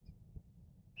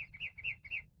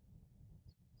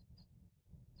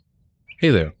Hey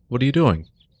there, what are you doing?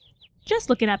 Just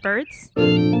looking at birds.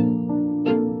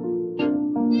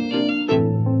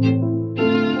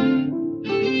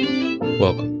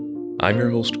 Welcome. I'm your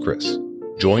host, Chris.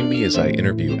 Join me as I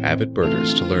interview avid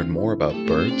birders to learn more about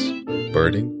birds,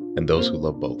 birding, and those who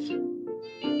love both.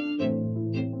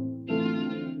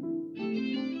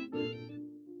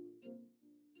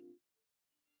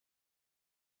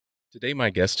 Today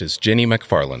my guest is Jennie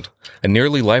MacFarland, a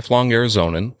nearly lifelong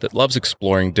Arizonan that loves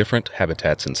exploring different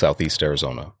habitats in southeast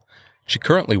Arizona. She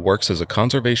currently works as a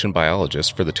conservation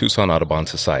biologist for the Tucson Audubon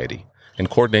Society and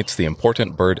coordinates the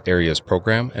Important Bird Areas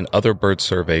program and other bird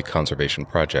survey conservation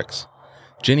projects.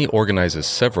 Jennie organizes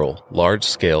several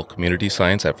large-scale community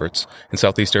science efforts in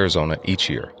southeast Arizona each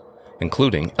year,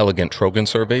 including elegant Trogon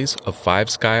surveys of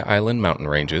 5 Sky Island mountain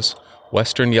ranges,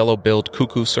 western yellow-billed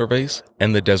cuckoo surveys,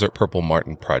 and the Desert Purple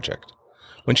Martin project.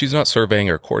 When she's not surveying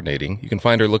or coordinating, you can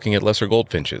find her looking at lesser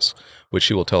goldfinches, which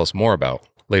she will tell us more about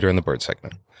later in the bird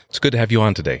segment. It's good to have you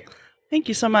on today. Thank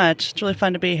you so much. It's really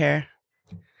fun to be here.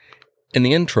 In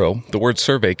the intro, the word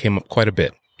survey came up quite a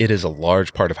bit. It is a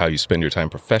large part of how you spend your time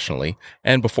professionally,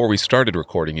 and before we started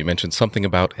recording, you mentioned something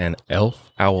about an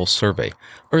elf owl survey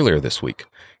earlier this week.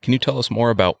 Can you tell us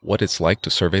more about what it's like to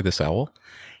survey this owl?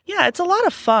 Yeah, it's a lot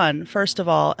of fun, first of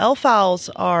all. Elf owls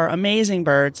are amazing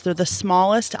birds. They're the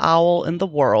smallest owl in the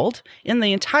world, in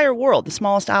the entire world. The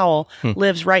smallest owl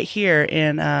lives right here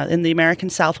in the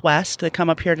American Southwest. They come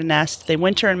up here to nest. They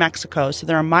winter in Mexico, so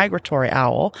they're a migratory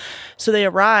owl. So they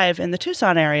arrive in the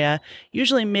Tucson area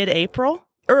usually mid-April.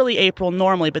 Early April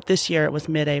normally, but this year it was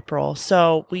mid-April.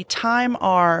 So we time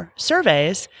our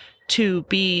surveys to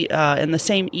be in the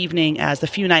same evening as the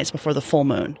few nights before the full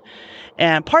moon.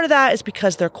 And part of that is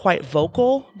because they're quite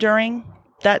vocal during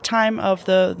that time of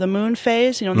the moon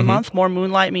phase, in the month. More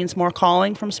moonlight means more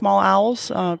calling from small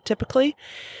owls, typically.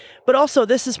 But also,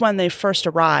 this is when they first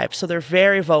arrive. So they're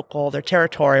very vocal, they're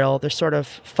territorial, they're sort of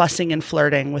fussing and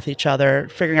flirting with each other,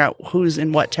 figuring out who's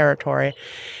in what territory.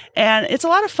 And it's a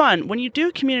lot of fun. When you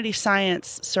do community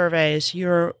science surveys,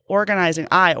 I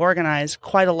organize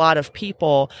quite a lot of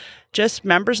people, just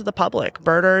members of the public,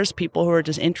 birders, people who are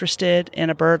just interested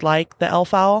in a bird like the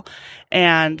elf owl.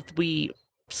 And we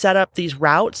set up these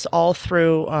routes all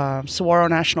through Saguaro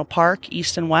National Park,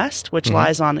 east and west, which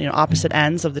lies on opposite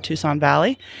ends of the Tucson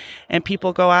Valley. And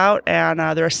people go out and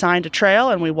they're assigned a trail,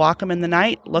 and we walk them in the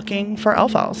night looking for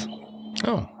elf owls.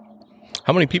 Oh.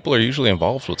 How many people are usually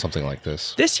involved with something like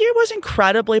this? This year was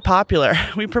incredibly popular.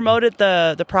 We promoted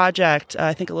the project,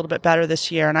 I think, a little bit better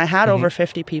this year, and I had over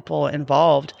 50 people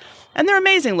involved. And they're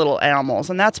amazing little animals,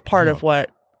 and that's part of what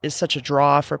is such a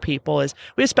draw for people. Is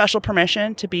we have special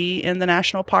permission to be in the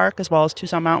national park as well as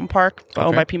Tucson Mountain Park,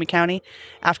 owned by Pima County,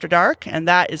 after dark, and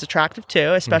that is attractive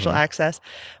too, a special access.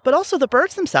 But also the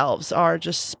birds themselves are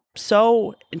just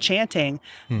so enchanting.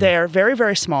 They're very,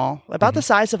 very small, about the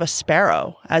size of a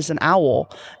sparrow as an owl,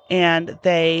 and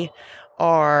they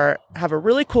have a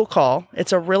really cool call.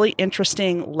 It's a really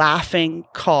interesting laughing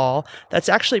call that's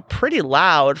actually pretty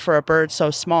loud for a bird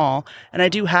so small, and I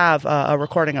do have a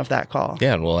recording of that call.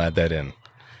 Yeah, and we'll add that in.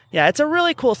 Yeah, it's a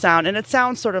really cool sound, and it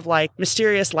sounds sort of like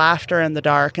mysterious laughter in the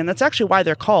dark, and that's actually why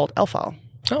they're called elf owl.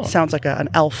 Oh. Sounds like an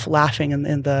elf laughing in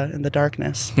the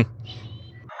darkness.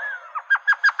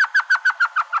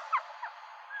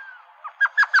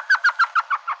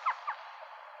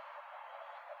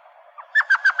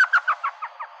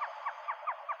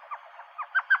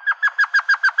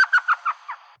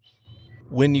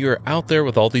 When you're out there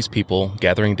with all these people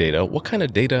gathering data, what kind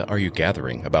of data are you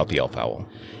gathering about the elf owl?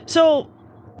 So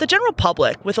the general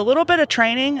public, with a little bit of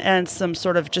training and some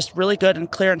sort of just really good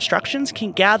and clear instructions,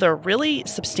 can gather really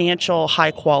substantial,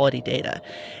 high-quality data.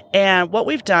 And what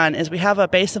we've done is we have a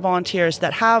base of volunteers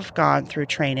that have gone through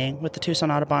training with the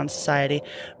Tucson Audubon Society,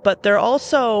 but they're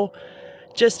also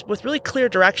just with really clear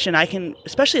direction.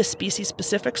 Especially a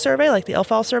species-specific survey, like the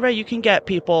elf owl survey, you can get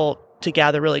people to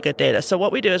gather really good data. So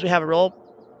what we do is we have a real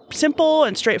simple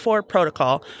and straightforward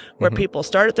protocol where people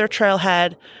start at their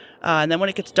trailhead, and then when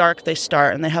it gets dark, they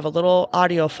start, and they have a little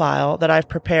audio file that I've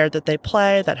prepared that they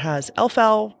play that has elf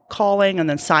owl calling and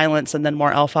then silence and then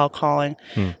more elf owl calling.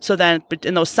 So then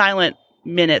in those silent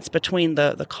minutes between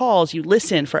the calls, you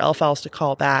listen for elf owls to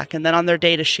call back. And then on their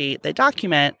data sheet, they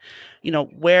document,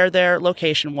 where their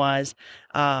location was,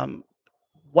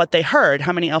 what they heard,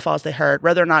 how many elf owls they heard,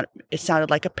 whether or not it sounded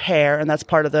like a pair, and that's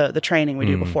part of the training we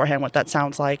do beforehand, what that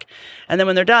sounds like. And then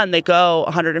when they're done, they go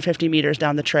 150 meters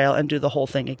down the trail and do the whole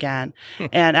thing again.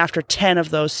 And after 10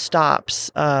 of those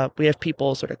stops, we have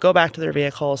people sort of go back to their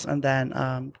vehicles and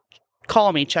then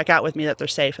call me, check out with me that they're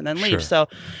safe, and then leave. Sure. So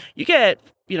you get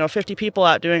 50 people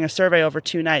out doing a survey over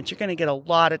 2 nights, you're going to get a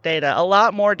lot of data, a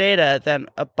lot more data than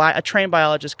a trained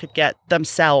biologist could get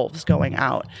themselves going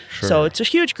out. Sure. So it's a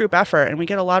huge group effort, and we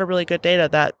get a lot of really good data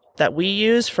that we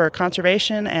use for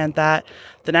conservation and that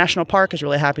the national park is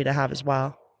really happy to have as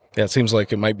well. Yeah, it seems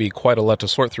like it might be quite a lot to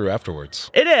sort through afterwards.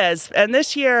 It is. And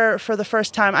this year, for the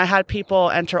first time, I had people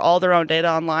enter all their own data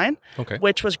online,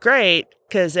 which was great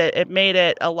because it made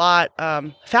it a lot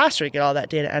faster to get all that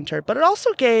data entered. But it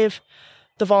also gave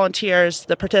the volunteers,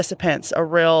 the participants, a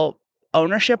real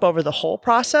ownership over the whole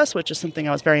process, which is something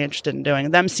I was very interested in doing,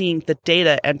 and them seeing the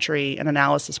data entry and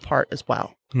analysis part as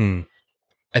well.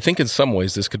 I think in some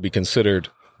ways this could be considered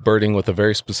birding with a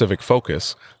very specific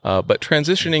focus, but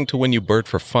transitioning to when you bird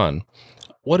for fun,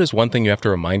 what is one thing you have to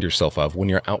remind yourself of when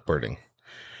you're out birding?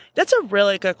 That's a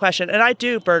really good question, and I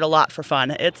do bird a lot for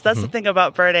fun. That's the thing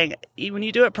about birding. When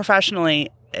you do it professionally,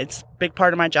 it's a big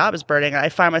part of my job is birding. I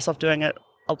find myself doing it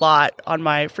a lot on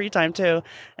my free time too,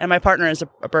 and my partner is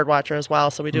a bird watcher as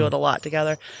well, so we do it a lot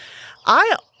together.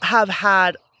 I have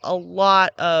had a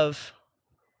lot of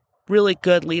really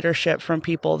good leadership from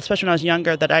people, especially when I was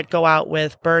younger, that I'd go out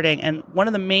with birding. And one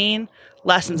of the main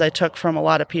lessons I took from a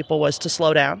lot of people was to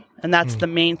slow down. And that's the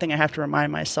main thing I have to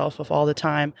remind myself of all the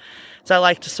time. So I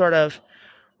like to sort of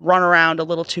run around a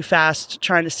little too fast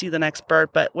trying to see the next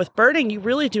bird. But with birding, you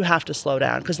really do have to slow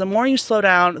down, because the more you slow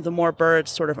down, the more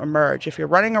birds sort of emerge. If you're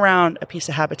running around a piece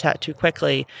of habitat too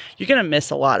quickly, you're going to miss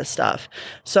a lot of stuff.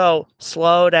 So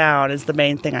slow down is the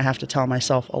main thing I have to tell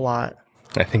myself a lot.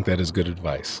 I think that is good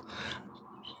advice.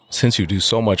 Since you do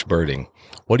so much birding,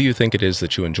 what do you think it is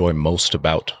that you enjoy most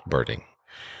about birding?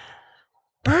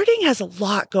 Birding has a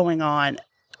lot going on.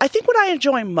 I think what I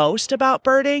enjoy most about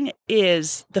birding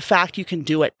is the fact you can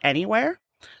do it anywhere.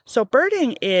 So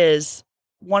birding is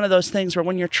one of those things where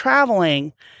when you're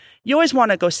traveling, you always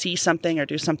want to go see something or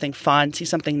do something fun, see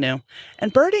something new.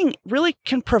 And birding really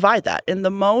can provide that in the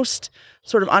most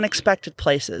sort of unexpected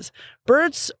places.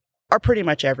 Birds are pretty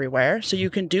much everywhere, so you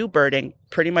can do birding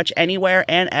pretty much anywhere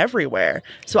and everywhere.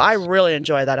 So I really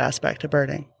enjoy that aspect of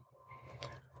birding.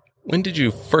 When did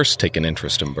you first take an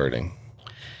interest in birding?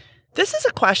 This is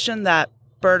a question that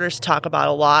birders talk about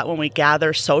a lot when we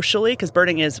gather socially, because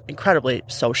birding is incredibly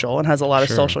social and has a lot of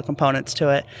social components to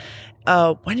it.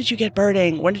 When did you get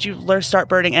birding? When did you start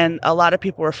birding? And a lot of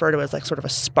people refer to it as like sort of a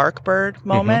spark bird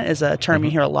moment is a term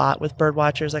you hear a lot with bird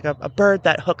watchers, like a bird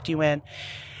that hooked you in.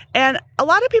 And a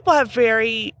lot of people have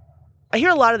I hear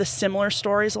a lot of the similar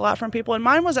stories a lot from people, and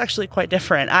mine was actually quite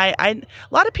different. A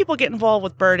lot of people get involved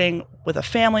with birding with a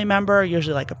family member,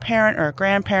 usually like a parent or a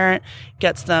grandparent,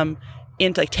 gets them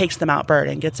into, like, takes them out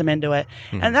birding, gets them into it.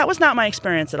 And that was not my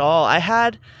experience at all.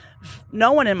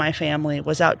 No one in my family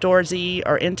was outdoorsy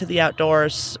or into the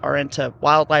outdoors or into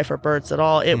wildlife or birds at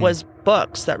all. It was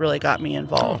books that really got me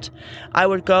involved. I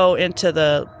would go into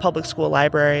the public school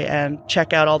library and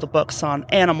check out all the books on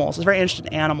animals. I was very interested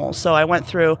in animals. So I went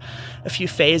through a few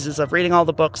phases of reading all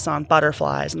the books on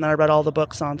butterflies, and then I read all the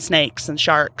books on snakes and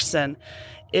sharks. And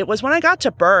it was when I got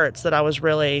to birds that I was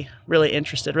really, really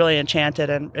interested, really enchanted,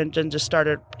 and just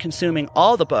started consuming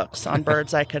all the books on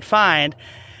birds I could find.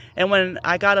 And when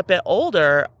I got a bit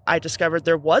older, I discovered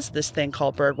there was this thing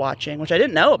called bird watching, which I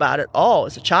didn't know about at all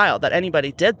as a child, that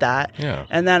anybody did that. Yeah.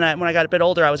 And then when I got a bit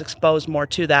older, I was exposed more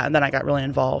to that, and then I got really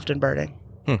involved in birding.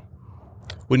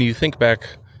 When you think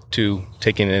back to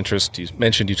taking an interest, you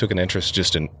mentioned you took an interest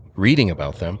just in reading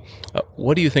about them.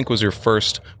 What do you think was your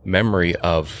first memory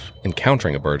of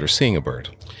encountering a bird or seeing a bird?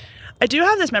 I do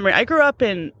have this memory. I grew up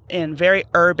in very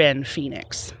urban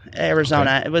Phoenix,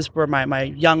 Arizona. Okay. It was where my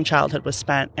young childhood was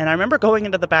spent. And I remember going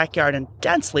into the backyard in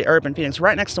densely urban Phoenix,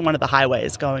 right next to one of the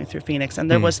highways going through Phoenix. And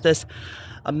there was this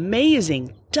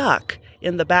amazing duck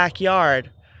in the backyard.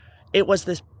 It was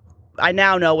this, I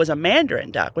now know, was a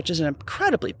mandarin duck, which is an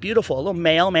incredibly beautiful little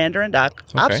male mandarin duck.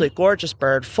 Okay. Absolutely gorgeous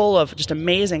bird, full of just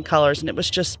amazing colors. And it was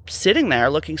just sitting there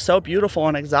looking so beautiful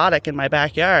and exotic in my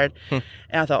backyard. And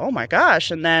I thought, oh my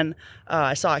gosh. And then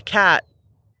I saw a cat,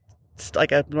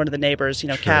 like one of the neighbors,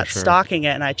 cats stalking it,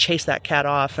 and I chased that cat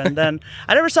off. And then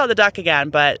I never saw the duck again,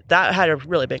 but that had a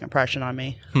really big impression on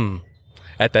me.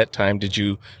 At that time, did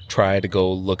you try to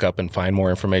go look up and find more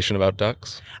information about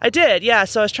ducks? I did, yeah.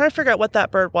 So I was trying to figure out what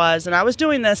that bird was, and I was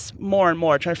doing this more and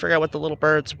more, trying to figure out what the little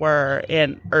birds were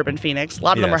in urban Phoenix. A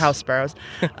lot of them were house sparrows.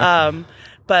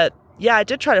 But yeah, I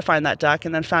did try to find that duck,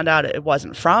 and then found out it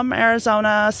wasn't from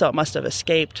Arizona, so it must have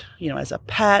escaped, as a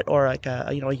pet or like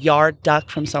a yard duck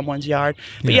from someone's yard.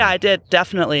 But yeah, I did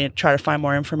definitely try to find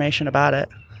more information about it.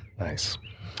 Nice.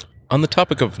 On the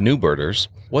topic of new birders,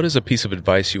 what is a piece of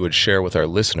advice you would share with our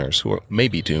listeners who may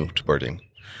be new to birding?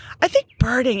 I think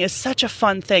birding is such a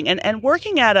fun thing, and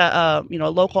working at a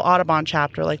local Audubon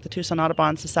chapter like the Tucson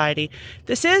Audubon Society,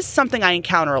 this is something I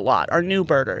encounter a lot. Are new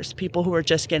birders, people who are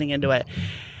just getting into it,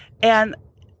 and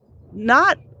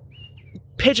not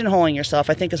pigeonholing yourself.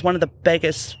 I think is one of the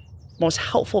biggest, most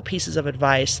helpful pieces of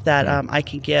advice that I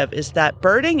can give is that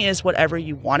birding is whatever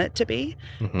you want it to be.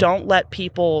 Mm-hmm. Don't let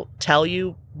people tell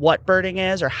you what birding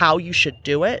is or how you should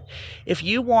do it. If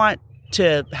you want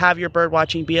to have your bird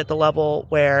watching be at the level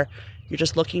where you're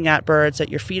just looking at birds that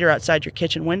your feet are outside your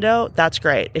kitchen window, that's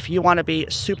great. If you want to be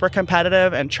super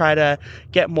competitive and try to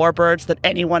get more birds than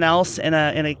anyone else in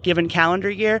a given calendar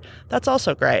year, that's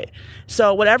also great.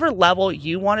 So whatever level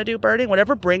you want to do birding,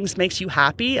 whatever makes you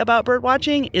happy about bird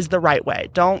watching is the right way.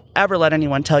 Don't ever let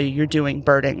anyone tell you you're doing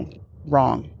birding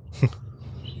wrong.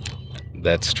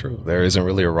 That's true. There isn't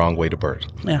really a wrong way to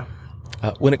bird. Yeah.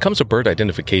 When it comes to bird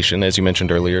identification, as you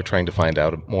mentioned earlier, trying to find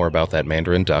out more about that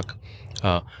mandarin duck,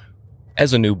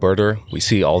 as a new birder, we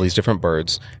see all these different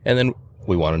birds, and then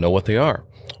we want to know what they are.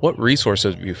 What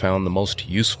resources have you found the most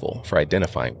useful for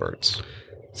identifying birds?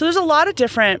 So there's a lot of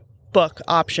different book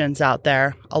options out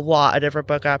there, a lot of different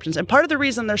book options. And part of the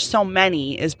reason there's so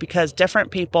many is because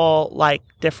different people like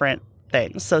different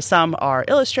things. So some are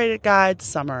illustrated guides,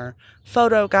 some are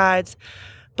photo guides.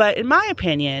 But in my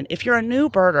opinion, if you're a new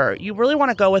birder, you really want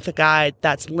to go with a guide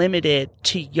that's limited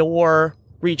to your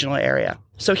regional area.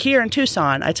 So here in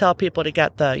Tucson, I tell people to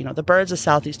get the Birds of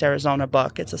Southeast Arizona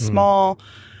book. It's a small,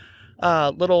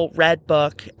 little red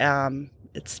book.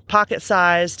 It's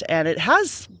pocket-sized, and it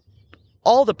has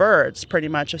all the birds pretty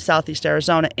much of Southeast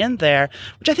Arizona in there,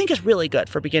 which I think is really good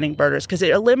for beginning birders because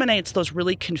it eliminates those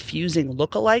really confusing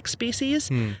look-alike species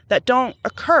that don't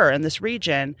occur in this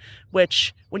region,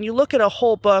 which when you look at a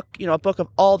whole book, a book of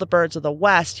all the birds of the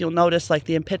West, you'll notice like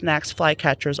the Epidnax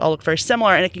flycatchers all look very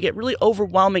similar, and it can get really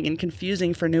overwhelming and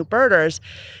confusing for new birders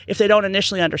if they don't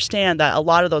initially understand that a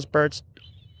lot of those birds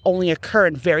only occur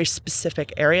in very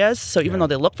specific areas. So even though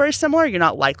they look very similar, you're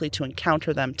not likely to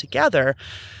encounter them together.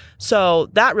 So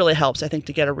that really helps, I think,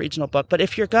 to get a regional book. But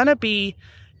if you're going to be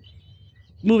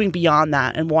moving beyond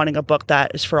that and wanting a book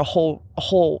that is for a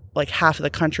whole like half of the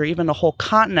country, even a whole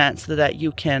continent, so that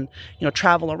you can,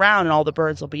 travel around and all the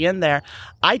birds will be in there,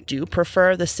 I do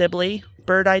prefer the Sibley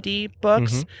bird ID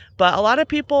books, but a lot of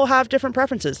people have different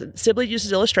preferences. Sibley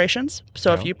uses illustrations.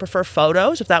 So if you prefer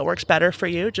photos, if that works better for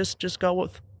you, just go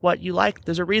with what you like.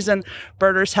 There's a reason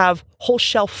birders have whole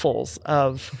shelffuls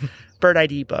of bird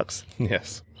ID books.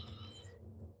 Yes.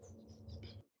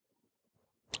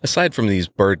 Aside from these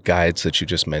bird guides that you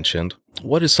just mentioned,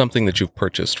 what is something that you've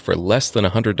purchased for less than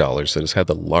 $100 that has had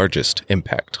the largest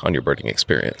impact on your birding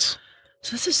experience?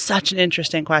 So this is such an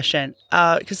interesting question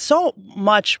because so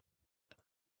much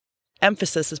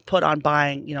emphasis is put on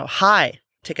buying, high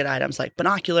ticket items like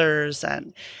binoculars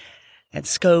and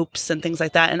scopes and things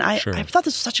like that. And I thought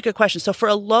this was such a good question. So for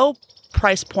a low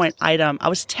price point item, I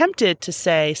was tempted to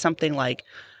say something like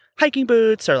hiking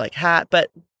boots or like hat, but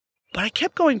I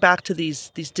kept going back to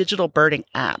these digital birding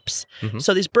apps.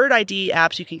 So these bird ID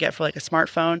apps you can get for like a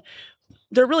smartphone,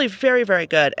 they're really very, very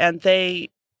good. And they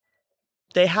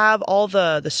have all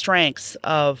the strengths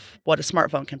of what a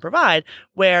smartphone can provide,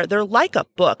 where they're like a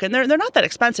book. And they're not that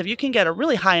expensive. You can get a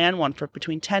really high-end one for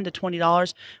between $10 to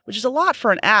 $20, which is a lot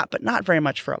for an app, but not very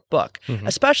much for a book,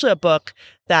 especially a book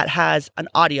that has an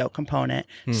audio component.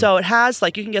 So it has,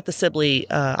 like, you can get the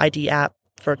Sibley ID app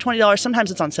for $20. Sometimes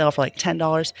it's on sale for like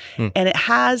 $10. And it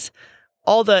has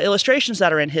all the illustrations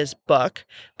that are in his book,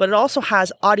 but it also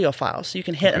has audio files. So you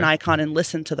can hit an icon and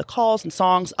listen to the calls and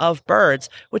songs of birds,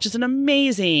 which is an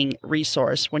amazing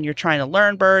resource when you're trying to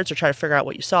learn birds or try to figure out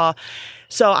what you saw.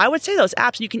 So I would say those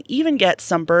apps, you can even get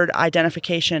some bird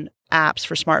identification apps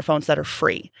for smartphones that are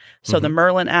free. So the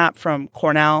Merlin app from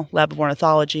Cornell Lab of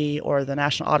Ornithology or the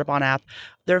National Audubon app,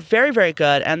 they're very, very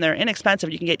good and they're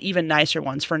inexpensive. You can get even nicer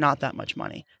ones for not that much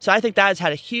money. So I think that has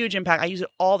had a huge impact. I use it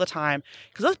all the time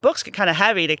because those books get kind of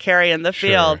heavy to carry in the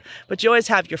field, but you always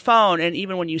have your phone. And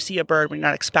even when you see a bird, when you're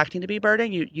not expecting to be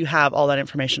birding, you have all that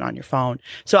information on your phone.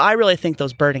 So I really think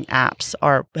those birding apps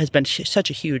has been such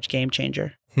a huge game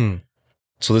changer.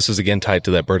 So this is again tied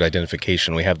to that bird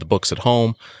identification. We have the books at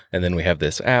home, and then we have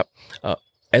this app.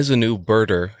 As a new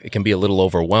birder, it can be a little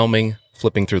overwhelming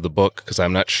flipping through the book because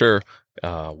I'm not sure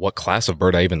what class of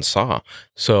bird I even saw.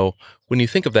 So when you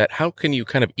think of that, how can you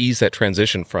kind of ease that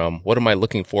transition from what am I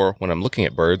looking for when I'm looking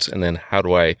at birds, and then how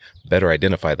do I better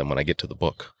identify them when I get to the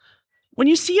book? When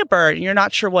you see a bird and you're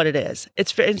not sure what it is,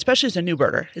 especially as a new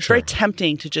birder, it's very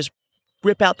tempting to just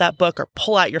rip out that book or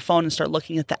pull out your phone and start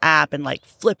looking at the app and like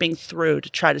flipping through to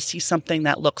try to see something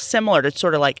that looks similar to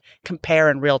sort of like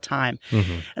compare in real time.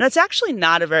 And that's actually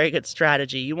not a very good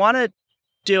strategy. You want to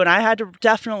and I had to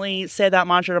definitely say that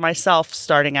mantra to myself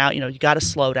starting out, you got to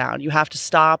slow down. You have to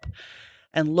stop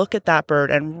and look at that bird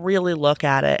and really look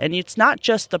at it. And it's not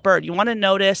just the bird. You want to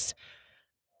notice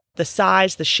the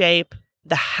size, the shape.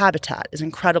 The habitat is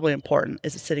incredibly important.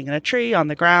 Is it sitting in a tree, on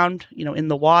the ground, in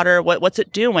the water? What's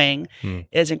it doing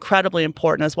is incredibly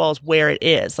important, as well as where it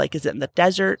is. Like, is it in the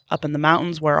desert, up in the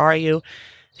mountains? Where are you?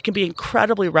 It can be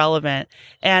incredibly relevant.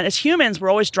 And as humans, we're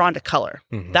always drawn to color.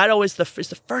 That always is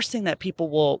the first thing that people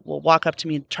will walk up to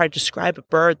me and try to describe a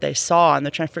bird they saw, and they're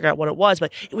trying to figure out what it was.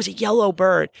 But it was a yellow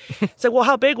bird. It's like, well,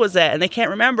 how big was it? And they can't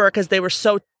remember because they were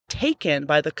so taken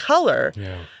by the color.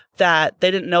 Yeah. That they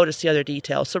didn't notice the other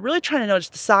details. So really trying to notice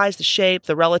the size, the shape,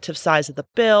 the relative size of the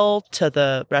bill to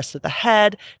the rest of the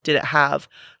head. Did it have,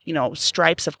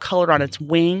 stripes of color on its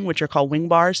wing, which are called wing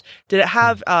bars? Did it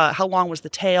have, how long was the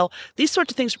tail? These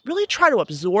sorts of things, really try to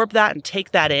absorb that and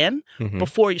take that in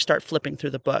before you start flipping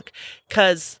through the book.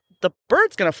 Because the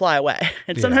bird's going to fly away.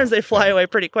 And sometimes they fly away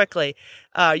pretty quickly.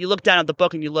 You look down at the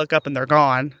book and you look up and they're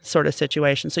gone, sort of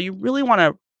situation. So you really want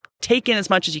to take in as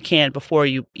much as you can before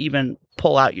you even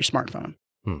pull out your smartphone.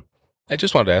 I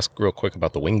just wanted to ask real quick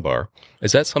about the wing bar.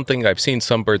 Is that something, I've seen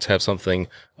some birds have something,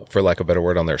 for lack of a better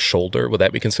word, on their shoulder. Would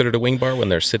that be considered a wing bar when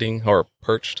they're sitting or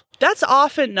perched? That's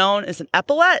often known as an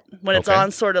epaulette when it's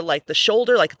on sort of like the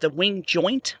shoulder, like the wing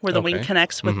joint where the wing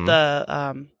connects with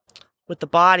the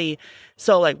body.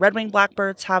 So like red-winged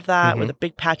blackbirds have that with a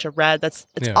big patch of red. It's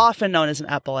often known as an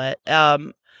epaulette,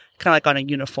 kind of like on a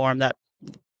uniform that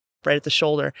right at the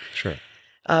shoulder. Sure.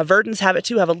 Verdants have it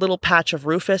too, have a little patch of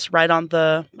rufous right on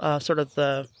the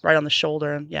right on the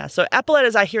shoulder. Yeah. So epaulette,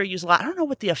 as I hear used a lot. I don't know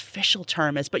what the official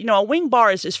term is, but a wing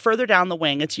bar is further down the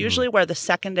wing. It's usually where the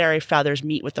secondary feathers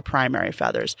meet with the primary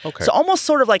feathers. Okay. So almost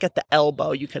sort of like at the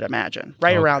elbow, you could imagine.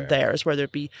 Right around there is where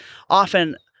there'd be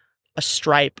often a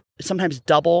stripe, sometimes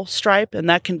double stripe, and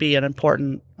that can be an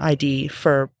important ID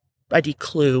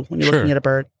clue when you're looking at a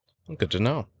bird. Good to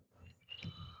know.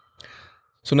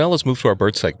 So now let's move to our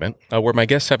bird segment, where my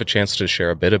guests have a chance to share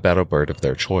a bit about a bird of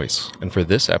their choice. And for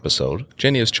this episode,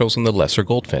 Jennie has chosen the Lesser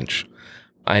Goldfinch.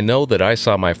 I know that I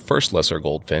saw my first Lesser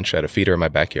Goldfinch at a feeder in my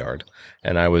backyard,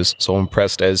 and I was so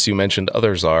impressed, as you mentioned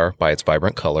others are, by its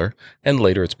vibrant color, and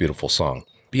later its beautiful song.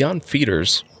 Beyond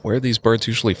feeders, where are these birds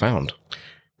usually found?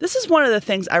 This is one of the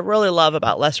things I really love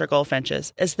about Lesser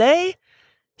Goldfinches, is they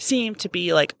seem to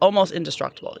be like almost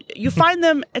indestructible. You find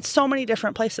them at so many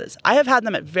different places. I have had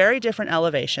them at very different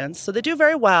elevations. So they do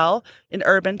very well in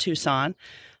urban Tucson.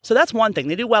 So that's one thing.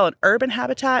 They do well in urban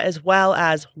habitat as well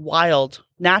as wild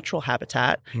natural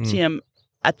habitat. See them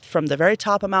from the very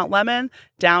top of Mount Lemmon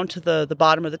down to the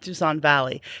bottom of the Tucson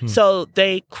Valley. So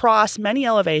they cross many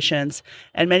elevations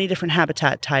and many different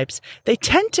habitat types. They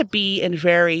tend to be in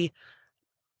very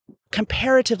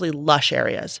comparatively lush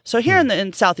areas. So here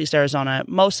in southeast Arizona,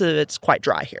 most of it's quite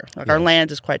dry here. Like our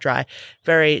land is quite dry,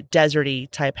 very deserty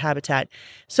type habitat.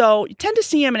 So you tend to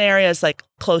see them in areas like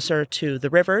closer to the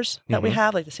rivers that we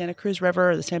have, like the Santa Cruz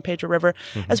River or the San Pedro River,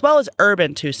 as well as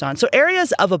urban Tucson. So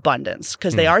areas of abundance,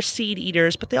 because they are seed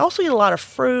eaters, but they also eat a lot of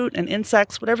fruit and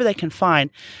insects, whatever they can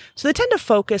find. So they tend to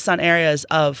focus on areas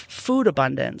of food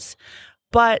abundance.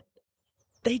 But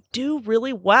they do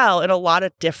really well in a lot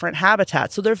of different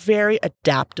habitats. So they're very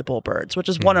adaptable birds, which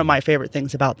is one of my favorite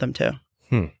things about them too.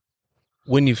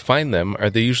 When you find them, are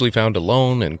they usually found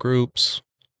alone, in groups?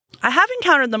 I have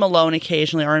encountered them alone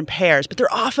occasionally or in pairs, but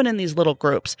they're often in these little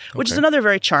groups, which is another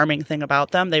very charming thing about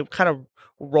them. They kind of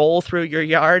roll through your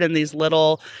yard in these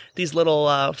little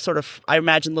sort of, I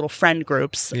imagine, little friend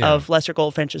groups of lesser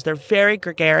goldfinches. They're very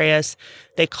gregarious.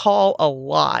 They call a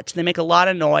lot. They make a lot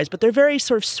of noise, but they're very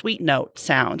sort of sweet note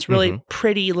sounds, really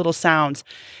pretty little sounds.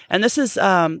 And this is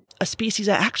a species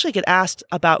I actually get asked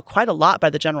about quite a lot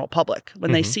by the general public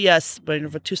when they see us,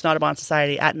 with Tucson Audubon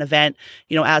Society at an event,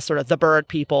 as sort of the bird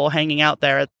people hanging out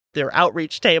there at their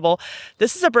outreach table.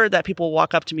 This is a bird that people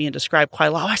walk up to me and describe quite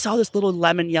a lot. Oh, I saw this little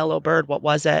lemon yellow bird. What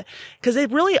was it? Because they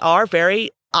really are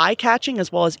very eye-catching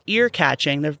as well as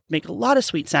ear-catching. They make a lot of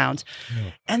sweet sounds.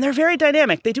 And they're very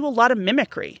dynamic. They do a lot of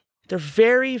mimicry. They're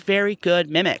very, very good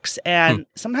mimics. And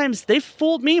sometimes they've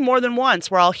fooled me more than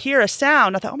once where I'll hear a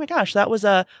sound. I thought, oh my gosh, that was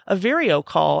a vireo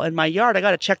call in my yard. I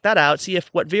got to check that out, see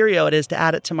what vireo it is to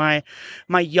add it to my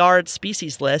yard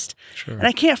species list. And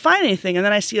I can't find anything. And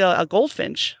then I see a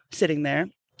goldfinch sitting there.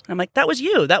 I'm like, that was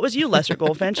you. That was you, Lesser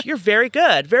Goldfinch. You're very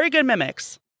good. Very good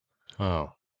mimics.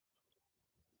 Oh.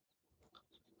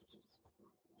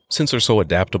 Since they're so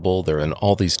adaptable, they're in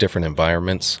all these different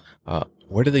environments.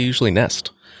 where do they usually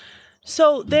nest?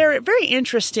 So they're very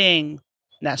interesting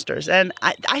nesters. And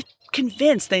I'm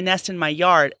convinced they nest in my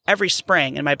yard every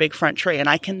spring in my big front tree, and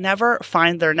I can never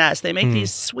find their nest. They make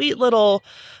these sweet little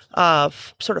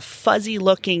sort of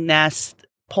fuzzy-looking nests,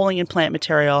 pulling in plant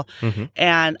material.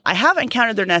 And I have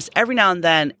encountered their nests every now and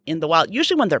then in the wild,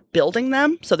 usually when they're building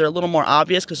them, so they're a little more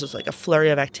obvious because there's like a flurry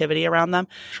of activity around them.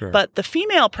 Sure. But the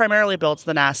female primarily builds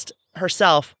the nest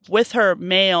herself with her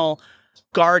male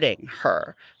guarding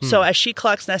her. So as she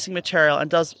collects nesting material and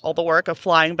does all the work of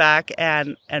flying back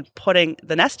and putting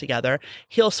the nest together,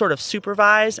 he'll sort of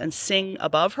supervise and sing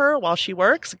above her while she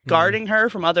works, guarding her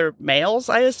from other males,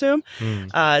 I assume.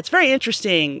 It's very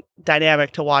interesting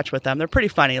dynamic to watch with them. They're pretty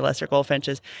funny, lesser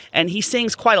goldfinches. And he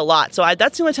sings quite a lot. So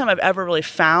that's the only time I've ever really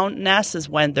found nests is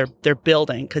when they're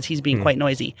building, because he's being quite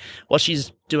noisy while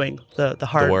she's doing the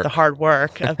hard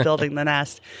work of building the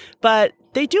nest. But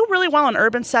they do really well in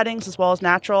urban settings as well as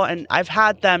natural. And I've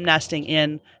had them nesting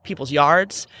in people's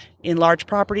yards, in large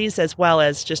properties, as well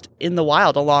as just in the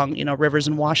wild along, rivers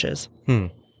and washes.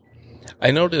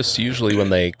 I notice usually when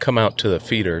they come out to the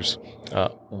feeders,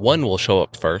 one will show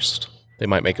up first. They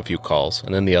might make a few calls,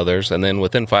 and then the others, and then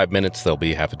within 5 minutes, there'll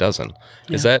be half a dozen.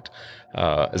 Yeah.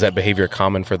 Is that behavior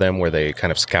common for them where they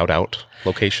kind of scout out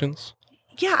locations?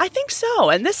 Yeah, I think so.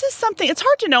 And this is something, it's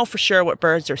hard to know for sure what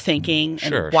birds are thinking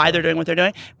and why they're doing what they're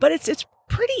doing, but it's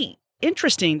pretty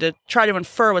interesting to try to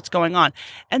infer what's going on.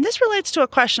 And this relates to a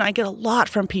question I get a lot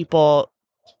from people,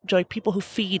 like people who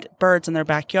feed birds in their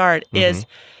backyard, is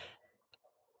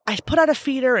I put out a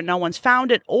feeder and no one's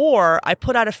found it, or I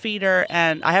put out a feeder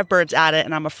and I have birds at it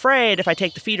and I'm afraid if I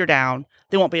take the feeder down,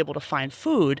 they won't be able to find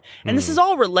food. And this is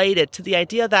all related to the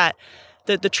idea that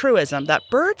the truism that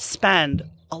birds spend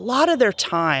a lot of their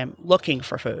time looking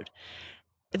for food.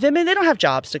 They don't have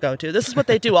jobs to go to. This is what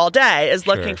they do all day, is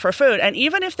looking for food. And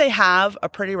even if they have a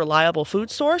pretty reliable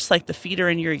food source, like the feeder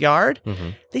in your yard,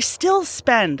 they still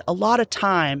spend a lot of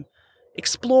time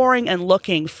exploring and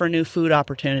looking for new food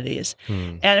opportunities.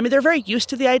 And they're very used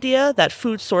to the idea that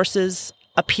food sources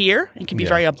appear and can be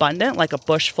very abundant, like a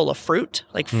bush full of fruit,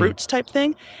 like fruits type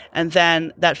thing. And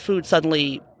then that food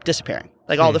suddenly disappearing.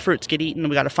 Like all the fruits get eaten and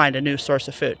we got to find a new source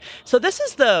of food. So this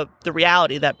is the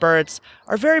reality that birds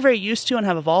are very, very used to and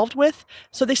have evolved with.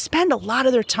 So they spend a lot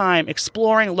of their time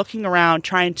exploring, looking around,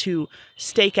 trying to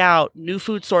stake out new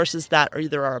food sources that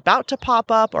either are about to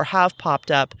pop up or have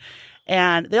popped up.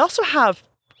 And they also have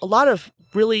a lot of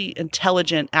really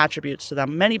intelligent attributes to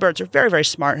them. Many birds are very, very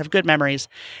smart, have good memories,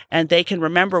 and they can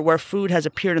remember where food has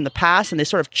appeared in the past, and they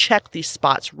sort of check these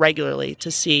spots regularly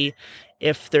to see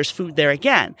if there's food there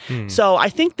again. So I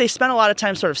think they spend a lot of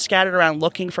time sort of scattered around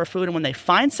looking for food, and when they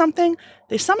find something,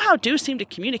 they somehow do seem to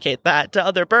communicate that to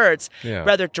other birds,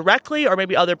 rather directly, or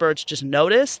maybe other birds just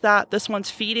notice that this one's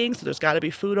feeding, so there's got to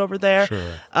be food over there.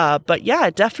 But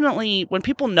yeah, definitely, when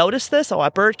people notice this,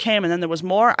 a bird came and then there was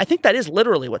more, I think that is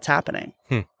literally what's happening.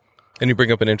 And you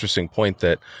bring up an interesting point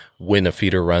that when a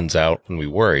feeder runs out and we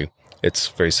worry, it's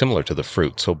very similar to the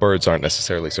fruit. So birds aren't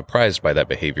necessarily surprised by that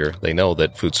behavior. They know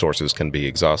that food sources can be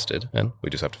exhausted, and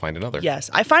we just have to find another. Yes.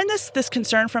 I find this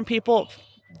concern from people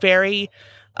very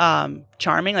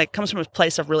charming. Like, it comes from a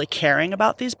place of really caring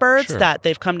about these birds that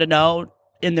they've come to know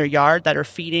in their yard, that are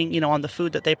feeding, on the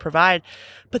food that they provide.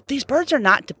 But these birds are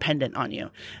not dependent on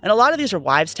you. And a lot of these are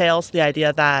wives' tales, the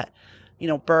idea that,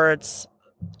 birds...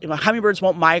 hummingbirds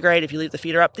won't migrate if you leave the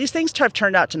feeder up. These things have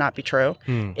turned out to not be true.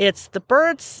 It's the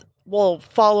birds will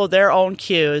follow their own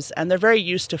cues, and they're very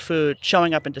used to food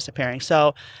showing up and disappearing.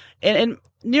 So in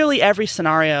nearly every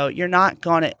scenario, you're not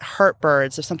going to hurt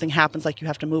birds if something happens, like you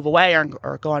have to move away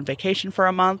or go on vacation for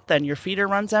a month and your feeder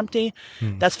runs empty.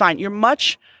 That's fine. You're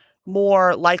much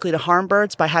more likely to harm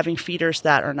birds by having feeders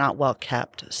that are not well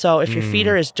kept. So if your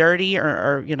feeder is dirty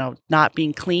or not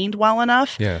being cleaned well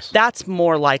enough, that's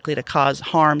more likely to cause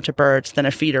harm to birds than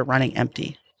a feeder running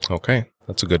empty. Okay,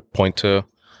 that's a good point to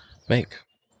make.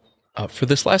 For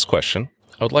this last question,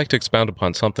 I would like to expound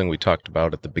upon something we talked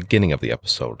about at the beginning of the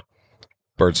episode,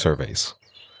 bird surveys.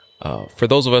 For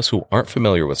those of us who aren't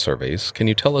familiar with surveys, can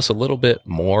you tell us a little bit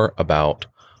more about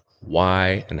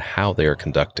why and how they are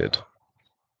conducted?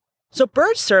 So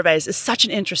bird surveys is such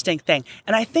an interesting thing.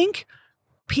 And I think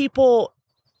people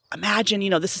imagine,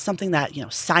 this is something that,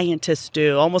 scientists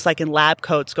do, almost like in lab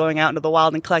coats, going out into the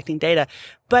wild and collecting data.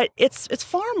 But it's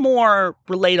far more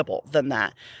relatable than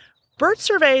that. Bird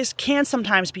surveys can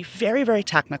sometimes be very, very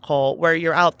technical, where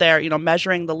you're out there,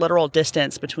 measuring the literal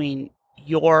distance between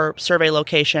your survey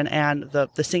location and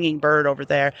the singing bird over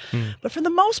there. But for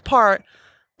the most part,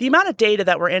 the amount of data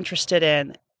that we're interested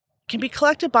in can be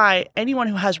collected by anyone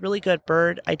who has really good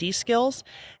bird ID skills.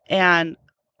 And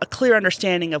a clear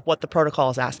understanding of what the protocol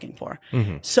is asking for.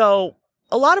 Mm-hmm. So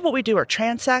a lot of what we do are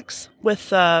transects with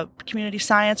community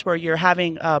science, where you're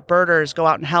having birders go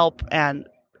out and help, and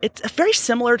it's very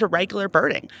similar to regular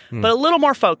birding, but a little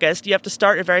more focused. You have to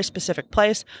start at a very specific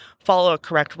place, follow a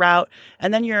correct route,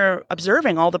 and then you're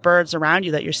observing all the birds around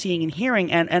you that you're seeing and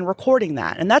hearing and recording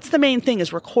that. And that's the main thing,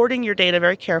 is recording your data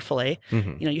very carefully.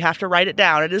 Mm-hmm. You have to write it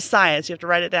down. It is science. You have to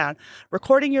write it down.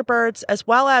 Recording your birds, as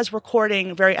well as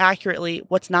recording very accurately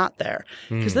what's not there.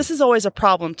 Because this is always a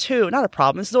problem too. Not a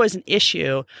problem. This is always an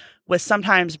issue with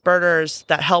sometimes birders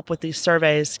that help with these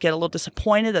surveys get a little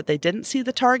disappointed that they didn't see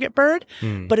the target bird.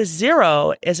 But a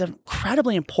 0 is an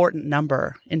incredibly important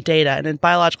number in data. And in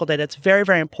biological data, it's very,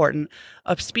 very important.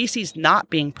 A species not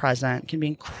being present can be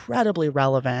incredibly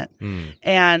relevant.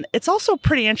 And it's also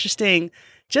pretty interesting,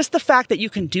 just the fact that you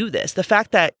can do this, the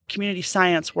fact that community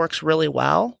science works really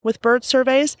well with bird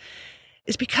surveys,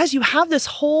 is because you have this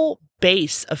whole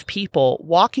base of people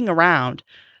walking around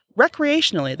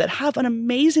recreationally that have an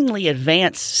amazingly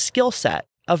advanced skill set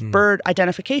of bird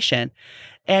identification.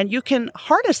 And you can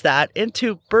harness that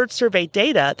into bird survey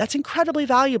data that's incredibly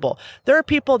valuable. There are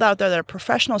people out there that are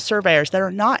professional surveyors that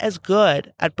are not as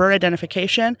good at bird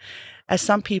identification as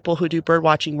some people who do bird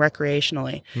watching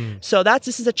recreationally. So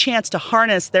this is a chance to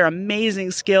harness their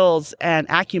amazing skills and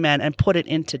acumen and put it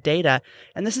into data.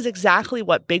 And this is exactly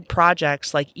what big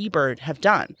projects like eBird have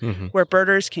done, where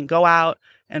birders can go out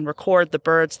and record the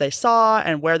birds they saw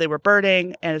and where they were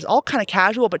birding. And it's all kind of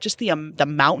casual, but just the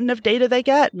mountain of data they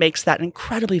get makes that an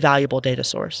incredibly valuable data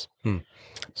source.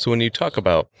 So when you talk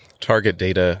about target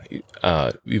data,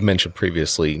 you've mentioned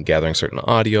previously gathering certain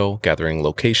audio, gathering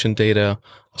location data,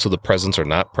 so the presence or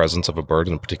not presence of a bird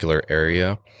in a particular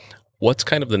area. What's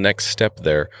kind of the next step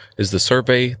there? Is the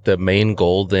survey the main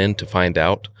goal then to find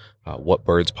out what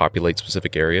birds populate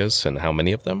specific areas and how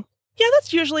many of them? Yeah,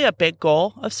 that's usually a big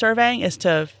goal of surveying, is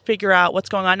to figure out what's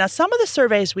going on. Now, some of the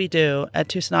surveys we do at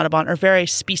Tucson Audubon are very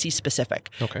species specific.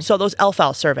 Okay. So those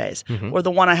elf-owl surveys, or the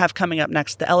one I have coming up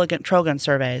next, the elegant trogon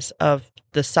surveys of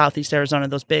the southeast Arizona,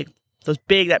 that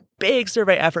big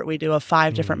survey effort we do of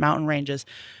 5 different mountain ranges.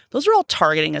 Those are all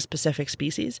targeting a specific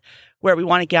species, where we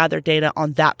want to gather data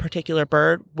on that particular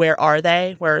bird. Where are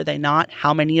they? Where are they not?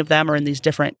 How many of them are in these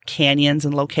different canyons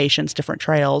and locations, different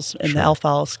trails in the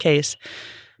elf-owl's case?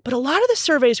 But a lot of the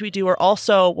surveys we do are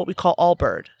also what we call all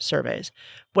bird surveys,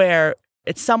 where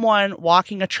it's someone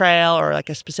walking a trail or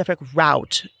like a specific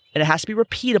route, and it has to be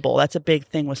repeatable. That's a big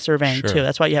thing with surveying too.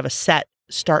 That's why you have a set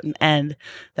start and end,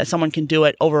 that someone can do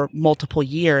it over multiple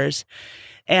years.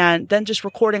 And then just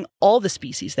recording all the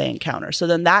species they encounter. So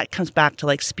then that comes back to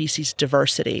like species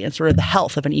diversity and sort of the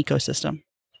health of an ecosystem.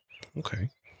 Okay.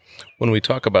 When we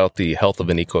talk about the health of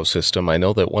an ecosystem, I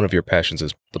know that one of your passions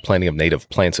is the planting of native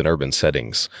plants in urban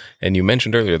settings. And you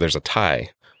mentioned earlier there's a tie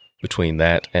between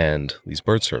that and these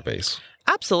bird surveys.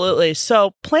 Absolutely.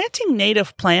 So planting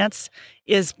native plants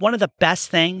is one of the best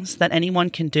things that anyone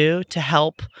can do to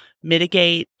help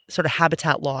mitigate sort of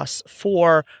habitat loss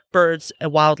for birds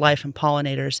and wildlife and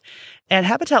pollinators. And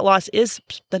habitat loss is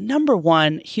the number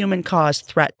one human-caused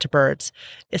threat to birds.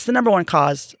 It's the number one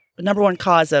cause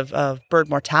of bird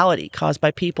mortality caused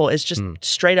by people is just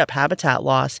straight up habitat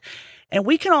loss. And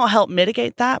we can all help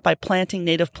mitigate that by planting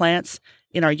native plants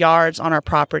in our yards, on our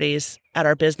properties, at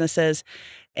our businesses.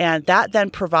 And that then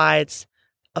provides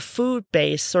a food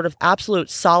base, sort of absolute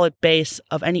solid base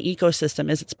of any ecosystem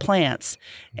is its plants.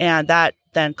 And that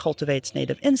then cultivates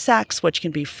native insects, which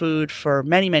can be food for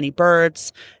many, many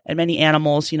birds and many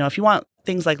animals. If you want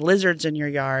things like lizards in your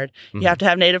yard, you have to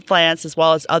have native plants as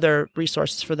well as other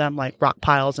resources for them, like rock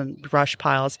piles and brush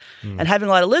piles. And having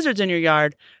a lot of lizards in your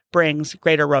yard brings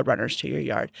greater roadrunners to your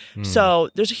yard. So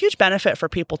there's a huge benefit for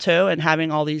people too in having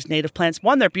all these native plants.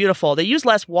 One, they're beautiful. They use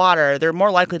less water. They're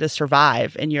more likely to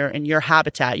survive in your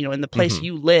habitat, in the place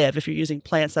you live if you're using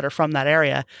plants that are from that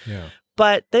area. Yeah.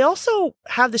 But they also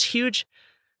have this huge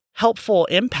helpful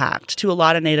impact to a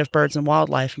lot of native birds and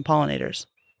wildlife and pollinators.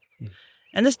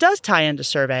 And this does tie into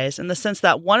surveys in the sense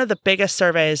that one of the biggest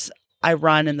surveys I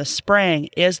run in the spring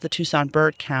is the Tucson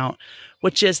bird count,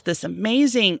 which is this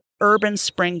amazing urban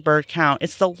spring bird count.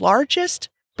 It's the largest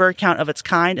bird count of its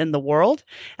kind in the world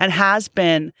and has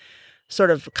been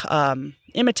sort of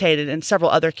imitated in several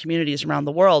other communities around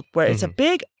the world, where it's a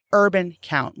big urban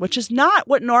count, which is not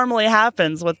what normally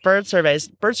happens with bird surveys.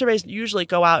 Bird surveys usually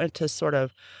go out into sort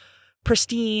of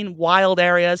pristine, wild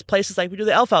areas, places like we do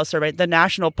the elf-owl survey, the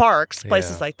national parks,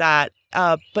 places like that.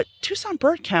 But Tucson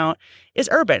bird count is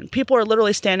urban. People are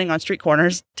literally standing on street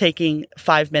corners taking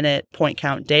 5-minute point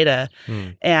count data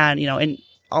and,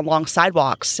 along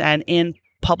sidewalks and in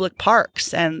public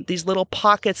parks and these little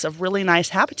pockets of really nice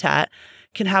habitat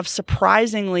can have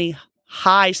surprisingly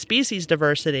high species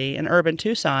diversity in urban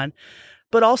Tucson,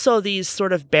 but also these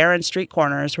sort of barren street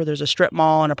corners where there's a strip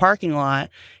mall and a parking lot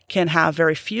can have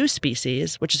very few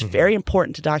species, which is very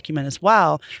important to document as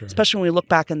well, especially when we look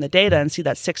back in the data and see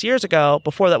that 6 years ago,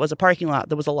 before that was a parking lot,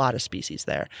 there was a lot of species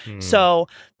there. So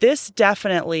this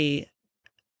definitely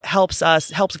helps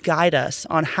guide us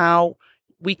on how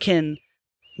we can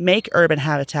make urban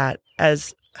habitat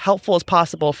as helpful as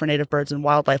possible for native birds and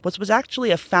wildlife, which was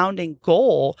actually a founding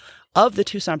goal of the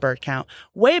Tucson bird count.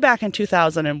 Way back in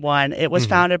 2001, it was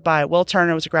founded by Will Turner,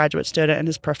 who was a graduate student, and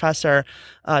his professor,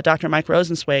 Dr. Mike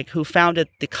Rosenzweig, who founded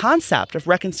the concept of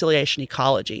reconciliation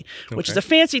ecology, which is a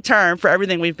fancy term for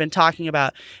everything we've been talking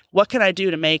about. What can I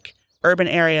do to make urban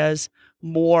areas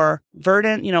more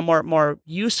verdant, more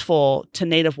useful to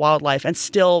native wildlife and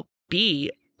still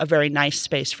be a very nice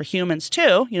space for humans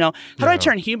too. How do I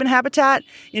turn human habitat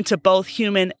into both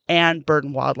human and bird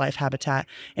and wildlife habitat?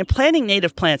 And planting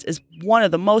native plants is one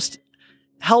of the most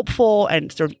helpful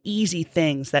and sort of easy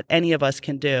things that any of us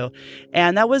can do.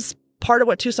 And that was part of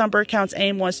what Tucson Bird Count's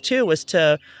aim was too, was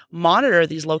to monitor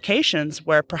these locations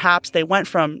where perhaps they went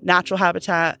from natural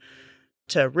habitat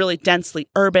to really densely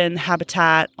urban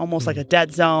habitat, almost like a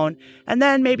dead zone. And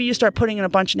then maybe you start putting in a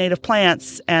bunch of native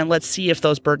plants and let's see if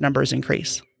those bird numbers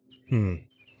increase.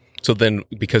 So then,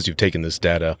 because you've taken this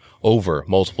data over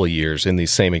multiple years in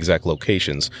these same exact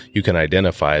locations, you can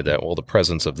identify that, well, the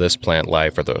presence of this plant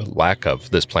life or the lack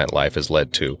of this plant life has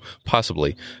led to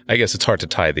possibly, I guess it's hard to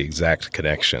tie the exact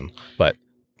connection, but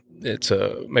it's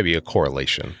maybe a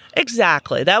correlation.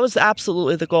 Exactly. That was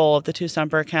absolutely the goal of the Tucson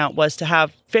Bird Count, was to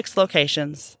have fixed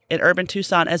locations in urban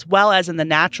Tucson as well as in the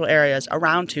natural areas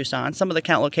around Tucson. Some of the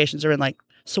count locations are in like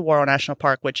Saguaro National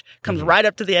Park, which comes right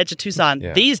up to the edge of Tucson.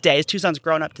 These days, Tucson's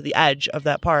grown up to the edge of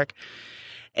that park.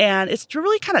 And it's to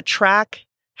really kind of track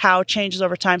how it changes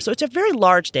over time. So it's a very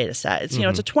large data set. It's,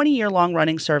 it's a 20-year long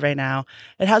running survey now.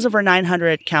 It has over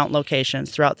 900 count locations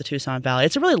throughout the Tucson Valley.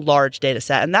 It's a really large data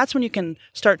set. And that's when you can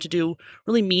start to do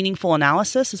really meaningful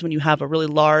analysis, is when you have a really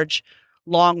large,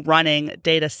 long-running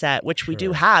data set, which we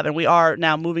do have, and we are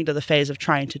now moving to the phase of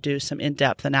trying to do some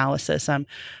in-depth analysis. I'm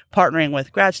partnering with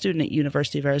a grad student at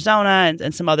University of Arizona,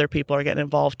 and some other people are getting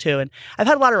involved too. And I've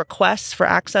had a lot of requests for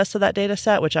access to that data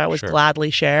set, which I always gladly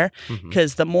share,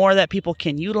 because the more that people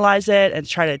can utilize it and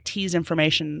try to tease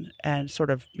information and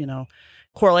sort of,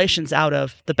 correlations out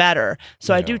of, the better.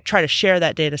 So I do try to share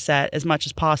that data set as much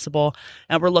as possible.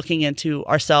 And we're looking into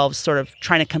ourselves, sort of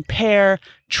trying to compare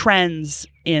trends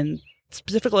in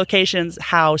specific locations,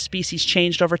 how species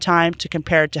changed over time to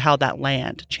compare it to how that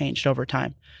land changed over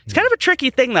time. It's kind of a tricky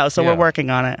thing, though, so we're working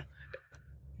on it.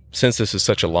 Since this is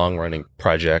such a long-running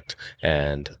project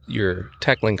and you're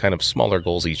tackling kind of smaller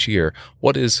goals each year,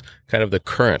 what is kind of the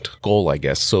current goal, I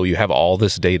guess? So you have all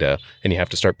this data and you have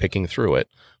to start picking through it.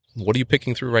 What are you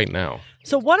picking through right now?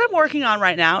 So what I'm working on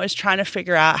right now is trying to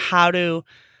figure out how to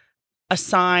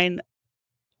assign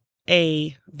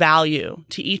a value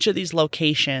to each of these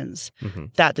locations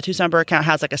that the Tucson Bird Count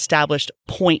has, like established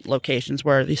point locations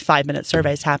where these 5-minute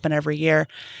surveys happen every year,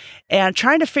 and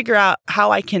trying to figure out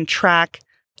how I can track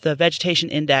the vegetation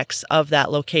index of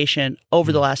that location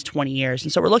over the last 20 years.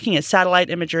 And so we're looking at satellite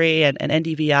imagery and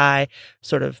NDVI,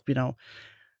 sort of,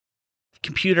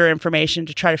 computer information,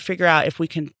 to try to figure out if we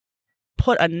can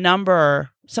put a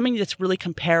number, something that's really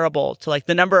comparable to like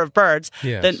the number of birds,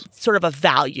 then sort of a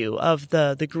value of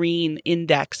the green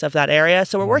index of that area.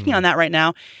 So we're working on that right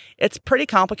now. It's pretty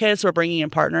complicated, so we're bringing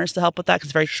in partners to help with that because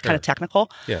it's very kind of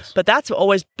technical. Yes. But that's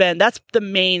the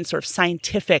main sort of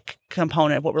scientific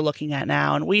component of what we're looking at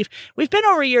now. And we've been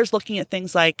over years looking at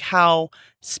things like how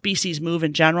species move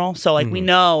in general. So like we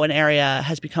know an area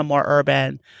has become more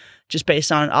urban just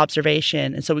based on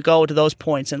observation. And so we go to those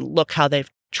points and look how they've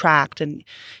tracked. And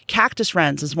cactus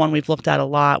wrens is one we've looked at a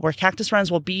lot, where cactus wrens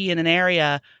will be in an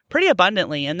area pretty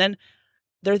abundantly, and then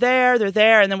they're there,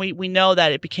 and then we know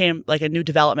that it became like a new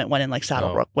development went in, like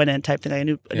Saddlebrook went in type thing,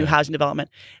 like a new housing development,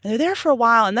 and they're there for a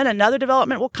while, and then another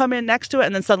development will come in next to it,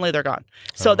 and then suddenly they're gone.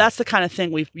 So that's the kind of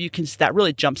thing that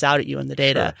really jumps out at you in the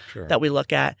data that we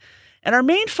look at. And our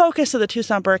main focus of the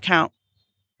Tucson Bird Count,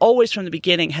 always from the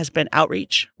beginning, has been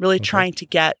outreach, really trying to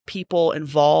get people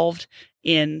involved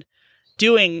in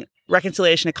doing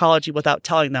reconciliation ecology without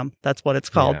telling them that's what it's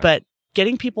called, but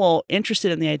getting people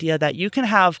interested in the idea that you can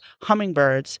have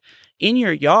hummingbirds in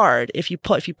your yard if you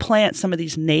plant some of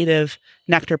these native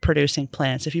nectar producing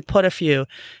plants. If you put a few,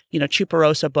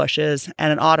 tuberosa bushes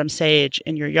and an autumn sage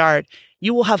in your yard,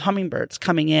 you will have hummingbirds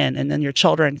coming in, and then your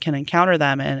children can encounter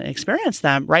them and experience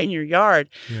them right in your yard.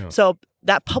 So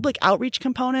that public outreach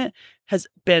component has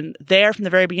been there from the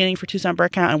very beginning for Tucson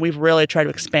Bird Count, and we've really tried to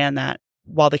expand that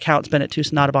while the count's been at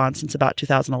Tucson Audubon since about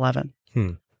 2011.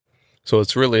 So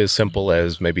it's really as simple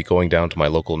as maybe going down to my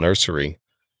local nursery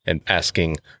and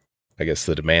asking, I guess,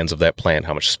 the demands of that plant,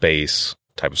 how much space,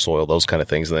 type of soil, those kind of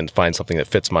things, and then find something that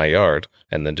fits my yard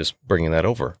and then just bringing that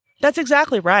over. That's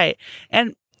exactly right.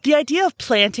 And the idea of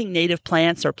planting native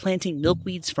plants or planting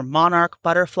milkweeds for monarch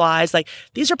butterflies, like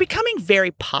these are becoming very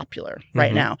popular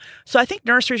right now. So I think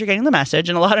nurseries are getting the message,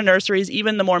 and a lot of nurseries,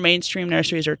 even the more mainstream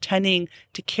nurseries, are tending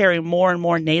to carry more and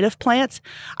more native plants.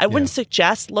 I wouldn't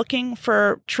suggest looking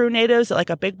for true natives at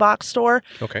like a big box store.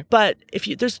 Okay. But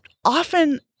there's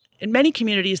often in many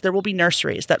communities, there will be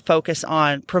nurseries that focus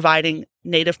on providing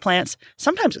native plants,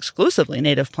 sometimes exclusively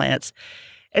native plants.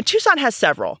 And Tucson has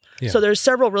several. Yeah. So there's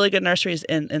several really good nurseries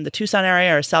in the Tucson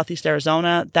area or Southeast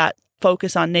Arizona that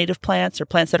focus on native plants or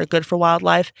plants that are good for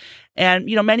wildlife. And,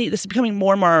 this is becoming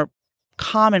more and more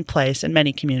commonplace in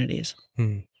many communities.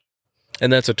 And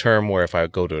that's a term where if I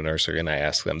go to a nursery and I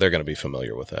ask them, they're going to be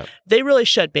familiar with that. They really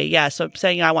should be, yeah. So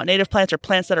saying I want native plants or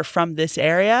plants that are from this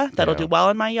area that'll do well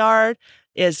in my yard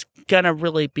is going to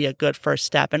really be a good first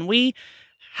step. And we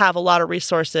have a lot of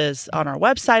resources on our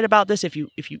website about this. If you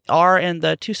are in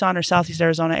the Tucson or Southeast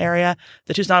Arizona area,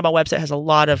 the Tucson Audubon website has a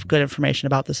lot of good information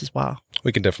about this as well.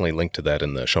 We can definitely link to that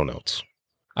in the show notes.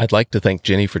 I'd like to thank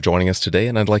Jennie for joining us today,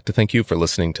 and I'd like to thank you for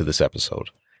listening to this episode.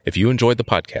 If you enjoyed the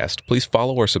podcast, please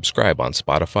follow or subscribe on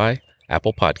Spotify,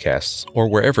 Apple Podcasts, or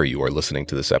wherever you are listening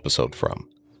to this episode from.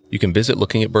 You can visit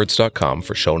lookingatbirds.com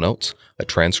for show notes, a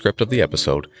transcript of the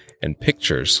episode, and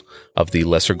pictures of the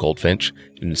lesser goldfinch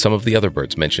and some of the other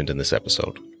birds mentioned in this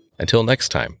episode. Until next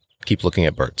time, keep looking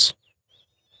at birds.